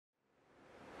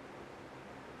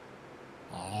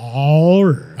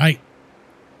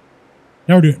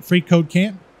Now we're doing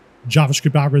freeCodeCamp,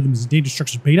 JavaScript algorithms and data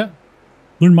structures beta.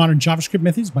 Learn modern JavaScript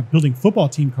methods by building football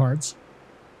team cards.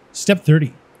 Step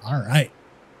 30. All right.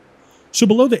 So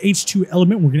below the H2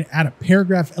 element, we're going to add a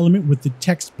paragraph element with the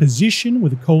text position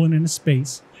with a colon and a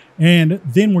space. And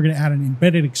then we're going to add an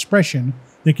embedded expression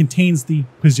that contains the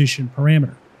position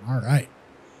parameter. All right.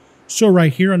 So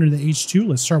right here under the H2,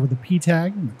 let's start with the P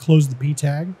tag and close the P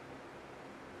tag.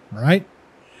 All right.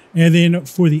 And then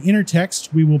for the inner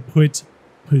text, we will put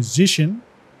position,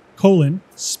 colon,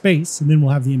 space, and then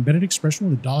we'll have the embedded expression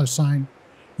with a $sign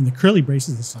and the curly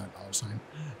braces. That's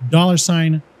not a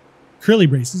 $sign, curly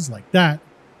braces like that.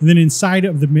 And then inside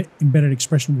of the embedded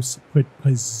expression, we'll put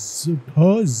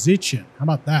position. How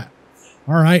about that?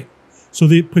 All right. So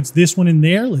it puts this one in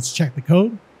there. Let's check the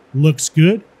code. Looks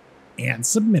good. And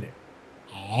submit it.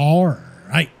 All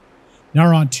right. Now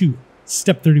we're on to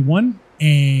step 31.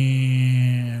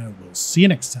 And we'll see you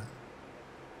next time.